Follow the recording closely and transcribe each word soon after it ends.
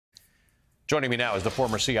Joining me now is the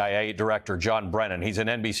former CIA Director John Brennan. He's an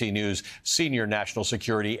NBC News senior national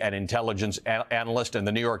security and intelligence analyst and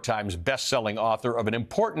the New York Times best-selling author of an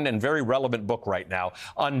important and very relevant book right now,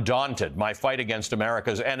 Undaunted: My Fight Against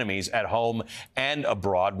America's Enemies at Home and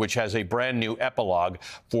Abroad, which has a brand new epilogue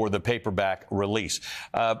for the paperback release.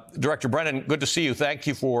 Director Brennan, good to see you. Thank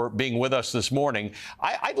you for being with us this morning.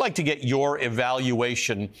 I'd like to get your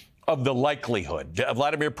evaluation of the likelihood.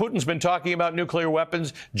 Vladimir Putin's been talking about nuclear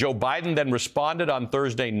weapons. Joe Biden then responded on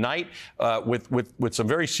Thursday night with some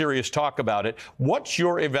very serious talk about it. What's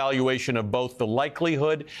your evaluation of both the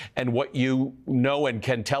likelihood and what you know and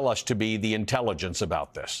can tell us to be the intelligence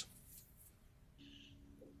about this?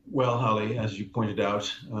 Well, Holly, as you pointed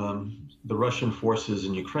out, the Russian forces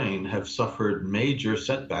in Ukraine have suffered major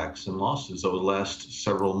setbacks and losses over the last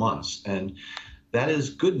several months. And that is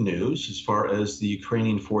good news as far as the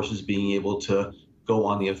Ukrainian forces being able to go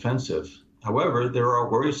on the offensive. However, there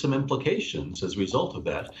are worrisome implications as a result of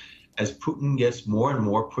that, as Putin gets more and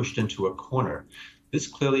more pushed into a corner. This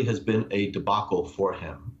clearly has been a debacle for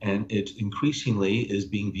him, and it increasingly is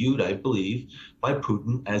being viewed, I believe, by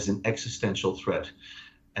Putin as an existential threat.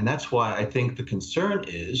 And that's why I think the concern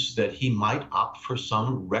is that he might opt for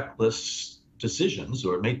some reckless decisions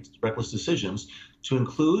or make reckless decisions to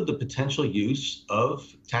include the potential use of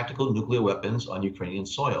tactical nuclear weapons on Ukrainian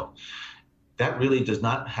soil. That really does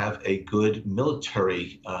not have a good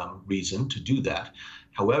military reason to do that.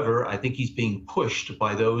 However, I think he's being pushed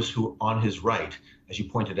by those who are on his right, as you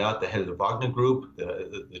pointed out, the head of the Wagner group,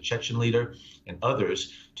 the Chechen leader, and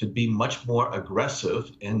others, to be much more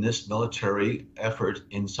aggressive in this military effort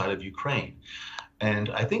inside of Ukraine.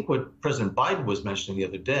 And I think what President Biden was mentioning the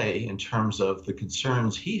other day in terms of the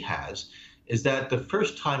concerns he has is that the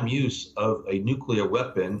first time use of a nuclear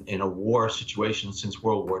weapon in a war situation since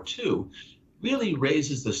World War II really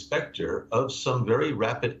raises the specter of some very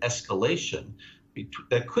rapid escalation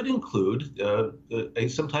that could include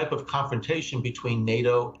some type of confrontation between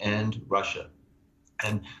NATO and Russia.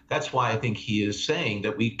 And that's why I think he is saying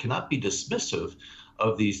that we cannot be dismissive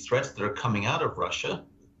of these threats that are coming out of Russia,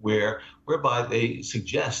 whereby they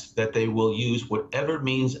suggest that they will use whatever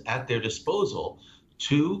means at their disposal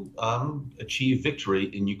to achieve victory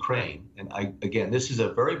in Ukraine. And again, this is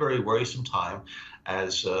a very, very worrisome time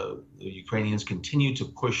as the Ukrainians continue to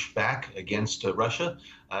push back against Russia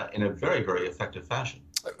in a very, very effective fashion.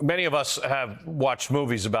 Many of us have watched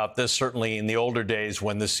movies about this, certainly in the older days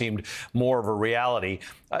when this seemed more of a reality.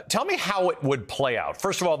 Tell me how it would play out.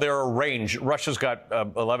 First of all, there are a range. Russia's got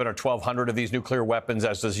 11 or 1,200 of these nuclear weapons,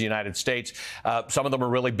 as does the United States. Some of them are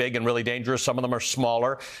really big and really dangerous. Some of them are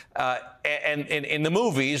smaller. And in the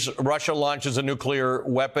movies, Russia launches a nuclear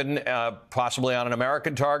weapon, possibly on an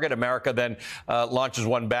American target. America then launches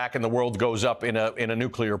one back, and the world goes up in a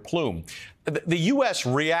nuclear plume. The U.S.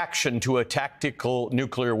 reaction to a tactical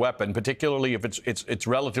nuclear weapon, particularly if it's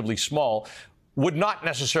relatively small, would not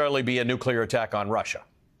necessarily be a nuclear attack on Russia.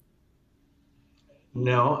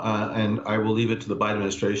 No, and I will leave it to the Biden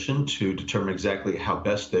administration to determine exactly how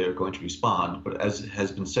best they are going to respond. But as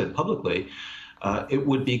has been said publicly, it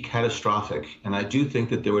would be catastrophic. And I do think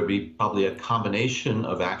that there would be probably a combination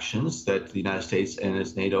of actions that the United States and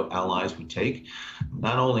its NATO allies would take,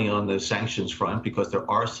 not only on the sanctions front, because there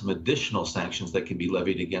are some additional sanctions that can be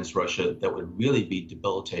levied against Russia that would really be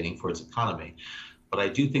debilitating for its economy. But I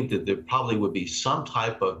do think that there probably would be some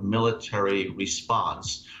type of military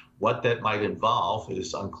response. What that might involve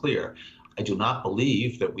is unclear. I do not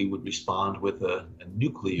believe that we would respond with a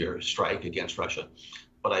nuclear strike against Russia.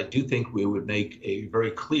 But I do think we would make it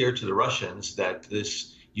very clear to the Russians that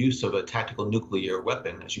this use of a tactical nuclear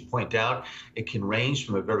weapon, as you point out, it can range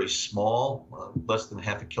from a very small, less than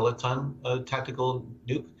half a kiloton tactical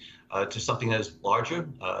nuke, to something that is larger,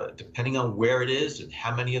 depending on where it is and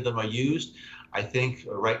how many of them are used. I think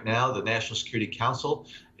right now the National Security Council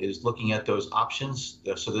is looking at those options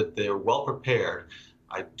so that they're well prepared.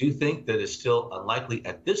 I do think that it's still unlikely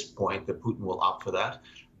at this point that Putin will opt for that,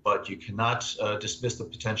 but you cannot dismiss the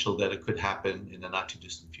potential that it could happen in the not too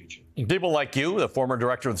distant future. People like you, the former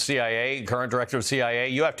director of the CIA, current director of the CIA,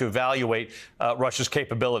 you have to evaluate Russia's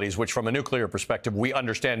capabilities, which from a nuclear perspective, we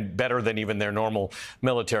understand better than even their normal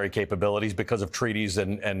military capabilities because of treaties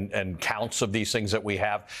and counts of these things that we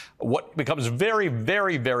have. What becomes very,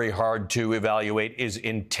 very, very hard to evaluate is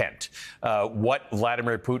intent. What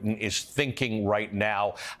Vladimir Putin is thinking right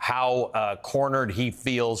now, how cornered he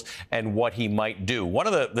feels, and what he might do. One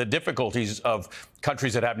of the difficulties of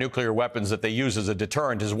countries that have nuclear weapons that they use as a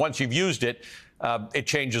deterrent is once you've used it, it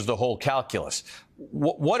changes the whole calculus.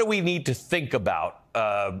 What do we need to think about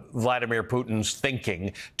Vladimir Putin's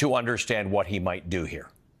thinking to understand what he might do here?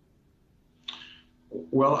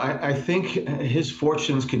 Well, I think his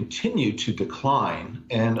fortunes continue to decline,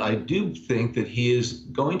 and I do think that he is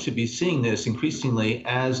going to be seeing this increasingly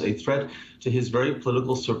as a threat to his very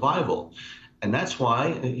political survival. And that's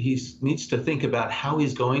why he needs to think about how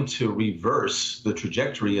he's going to reverse the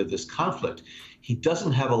trajectory of this conflict. He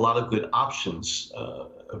doesn't have a lot of good options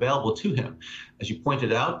available to him. As you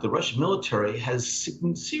pointed out, the Russian military has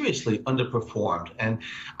seriously underperformed, and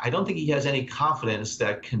I don't think he has any confidence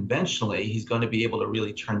that conventionally he's going to be able to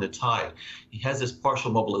really turn the tide. He has this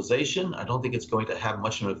partial mobilization. I don't think it's going to have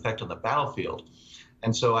much of an effect on the battlefield.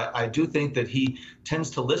 And so I do think that he tends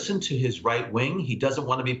to listen to his right wing. He doesn't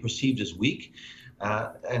want to be perceived as weak.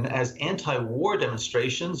 And as anti-war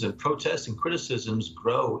demonstrations and protests and criticisms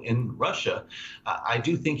grow in Russia, I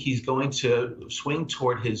do think he's going to swing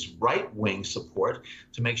toward his right-wing support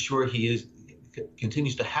to make sure he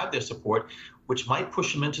continues to have their support, which might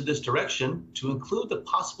push him into this direction, to include the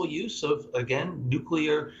possible use of, again,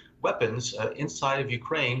 nuclear weapons inside of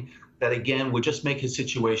Ukraine. That, again, would just make his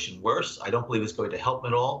situation worse. I don't believe it's going to help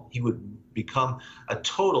him at all. He would become a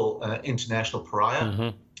total international pariah.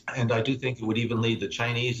 Mm-hmm. And I do think it would even lead the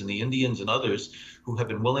Chinese and the Indians and others who have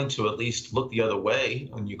been willing to at least look the other way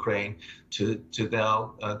on Ukraine to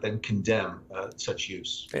now then condemn such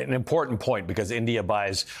use. An important point, because India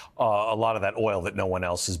buys a lot of that oil that no one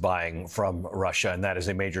else is buying from Russia, and that is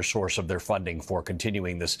a major source of their funding for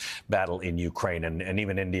continuing this battle in Ukraine. And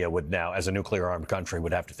even India would now, as a nuclear-armed country,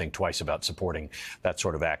 would have to think twice about supporting that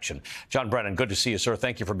sort of action. John Brennan, good to see you, sir.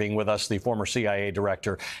 Thank you for being with us, the former CIA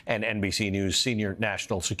director and NBC News senior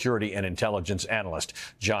national security and intelligence analyst,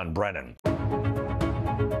 John Brennan.